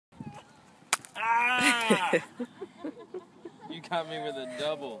Ah! You got me with a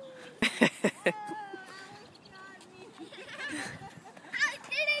double. I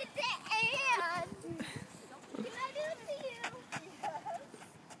did it to Ann. Can I do it to you?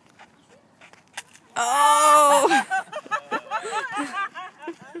 Oh!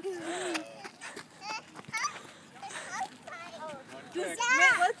 Wait,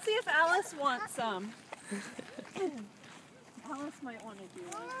 let's see if Alice wants some. Alice might want to do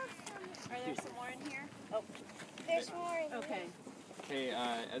one. Are there some more in here? Oh, There's more in okay. Hey,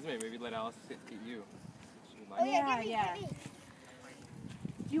 Esme, maybe let Alice get you. She would Oh like yeah, Yeah, give me,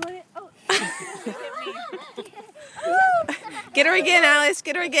 Do you want it? Oh, give me. Get her again, Alice.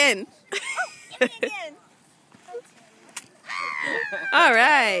 Get her again. give me again. All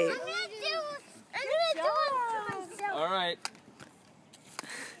right. I'm gonna do it to myself. All right.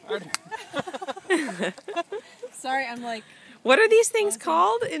 Sorry, I'm like What are these things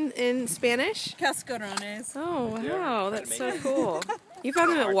called in Spanish? Cascarones. Oh, Yeah, wow. try to That's make so it. cool. You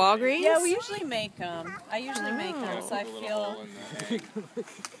found them at Walgreens? Yeah, we usually make them. I usually make them, so I Put a little feel. hole in the egg.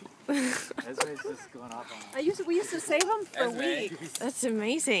 Esme's just going off on We used to save them for Esme. weeks. That's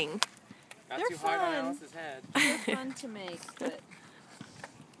amazing. Got They're too hard on fun. Alice's head. They're fun to make, but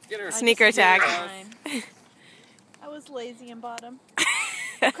Get her. Sneaker just didn't attack. have time. I was lazy and bought them.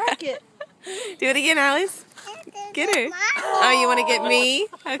 Crack it. Do it again, Alice. Get her. Oh, you want to get me?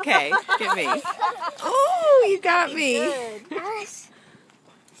 Okay, get me. Oh, you got me. Good. Alice.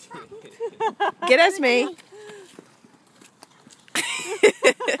 Get Esme.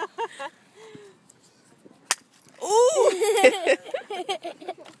 Ooh.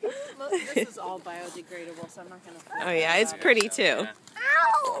 This is all biodegradable, so I'm not going to. Oh, yeah, it's pretty too. Yeah,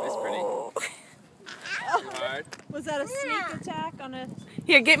 it's pretty. Oh. Too hard. Was that a sneak attack on a?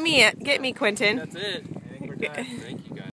 Here, get me it. Get me, Quentin. That's it. I think we're done. Thank you.